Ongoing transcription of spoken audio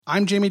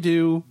I'm Jamie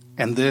Dew,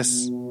 and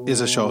this is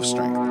A Show of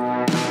Strength.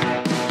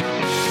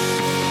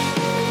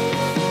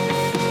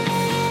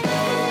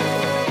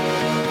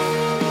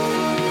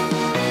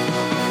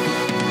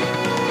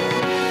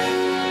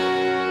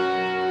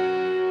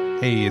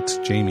 Hey, it's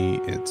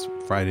Jamie. It's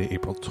Friday,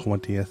 April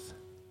 20th,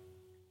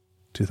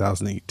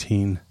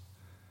 2018.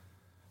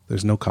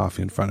 There's no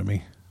coffee in front of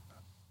me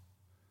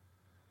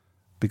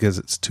because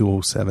it's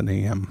 2:07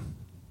 a.m.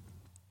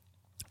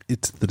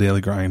 It's the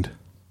Daily Grind.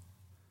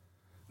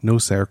 No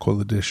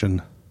Seroquel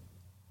edition.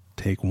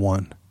 Take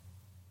 1.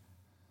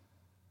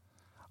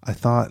 I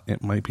thought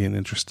it might be an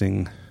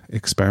interesting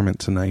experiment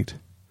tonight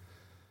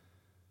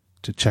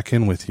to check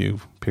in with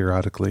you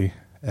periodically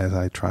as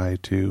I try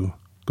to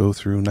go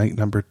through night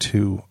number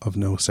 2 of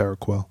No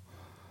Seroquel.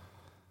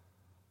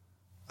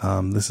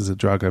 This is a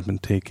drug I've been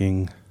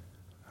taking,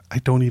 I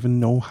don't even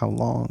know how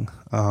long.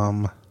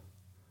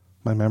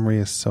 My memory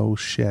is so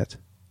shit.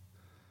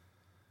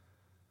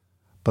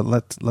 But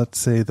let's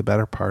say the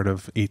better part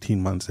of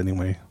 18 months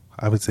anyway.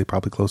 I would say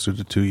probably closer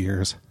to 2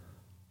 years.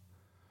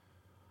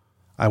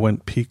 I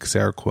went peak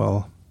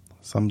Seroquel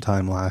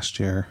sometime last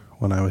year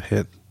when I would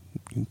hit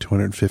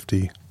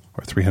 250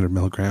 or 300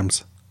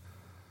 milligrams.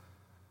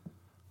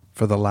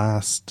 For the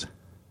last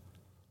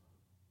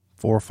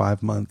 4 or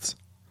 5 months,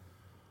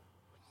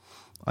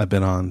 I've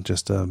been on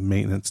just a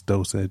maintenance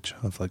dosage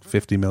of like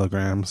 50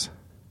 milligrams.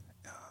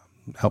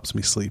 Helps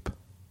me sleep.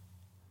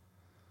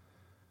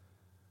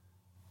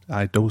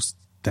 I dosed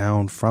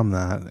down from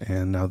that,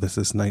 and now this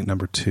is night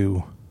number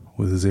 2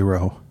 with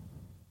 0.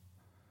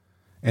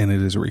 And it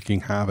is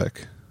wreaking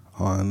havoc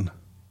on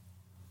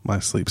my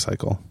sleep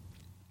cycle.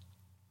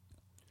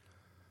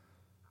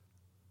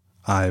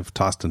 I've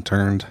tossed and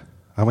turned.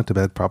 I went to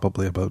bed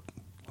probably about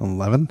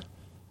 11,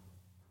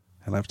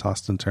 and I've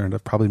tossed and turned.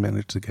 I've probably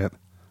managed to get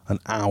an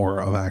hour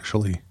of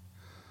actual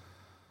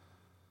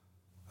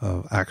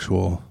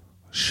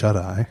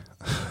shut-eye.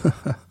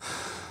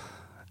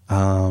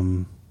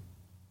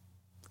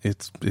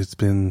 It's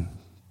been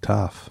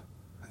tough.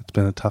 It's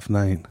been a tough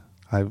night.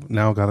 I've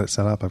now got it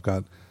set up. I've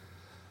got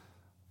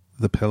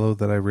the pillow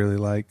that I really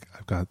like.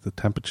 I've got the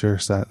temperature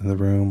set in the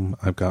room.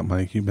 I've got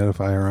my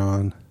humidifier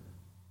on.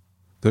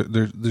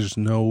 There's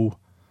no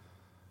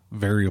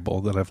variable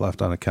that I've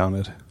left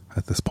unaccounted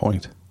at this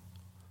point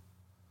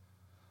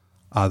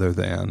other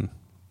than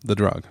the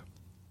drug.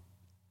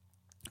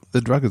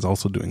 The drug is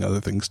also doing other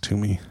things to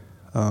me,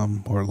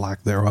 or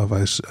lack thereof,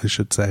 I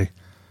should say.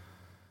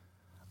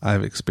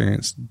 I've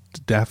experienced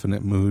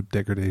definite mood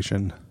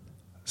degradation,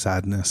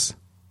 sadness, a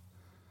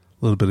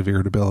little bit of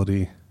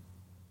irritability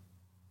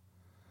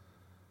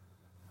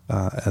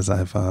as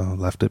I've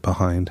left it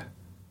behind.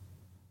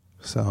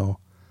 So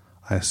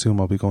I assume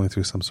I'll be going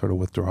through some sort of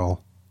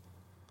withdrawal.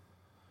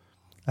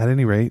 At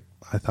any rate,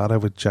 I thought I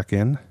would check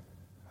in.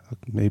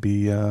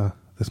 Maybe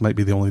this might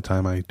be the only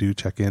time I do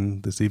check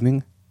in this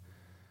evening.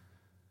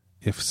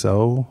 If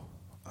so,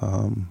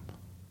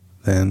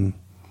 then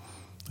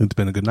it's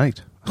been a good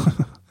night.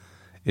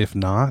 If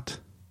not,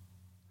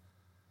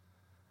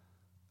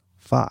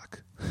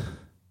 fuck.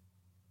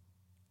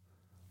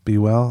 Be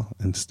well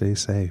and stay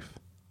safe.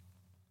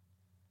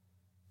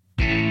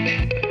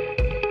 A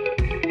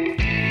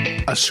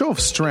Show of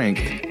Strength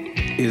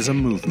is a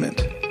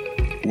movement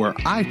where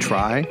I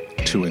try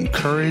to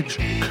encourage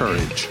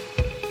courage.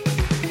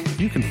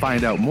 You can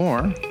find out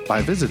more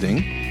by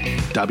visiting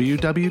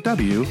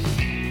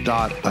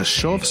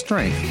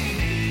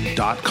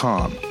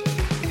www.ashowofstrength.com.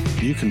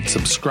 You can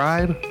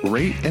subscribe,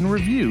 rate, and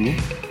review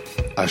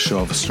A Show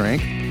of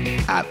Strength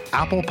at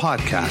Apple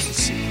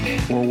Podcasts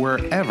or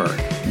wherever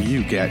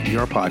you get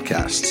your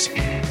podcasts.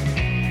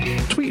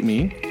 Tweet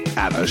me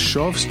at A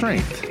Show of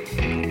Strength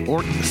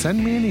or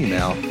send me an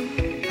email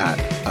at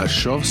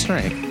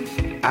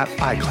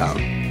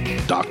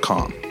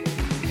ashowofstrength@icloud.com.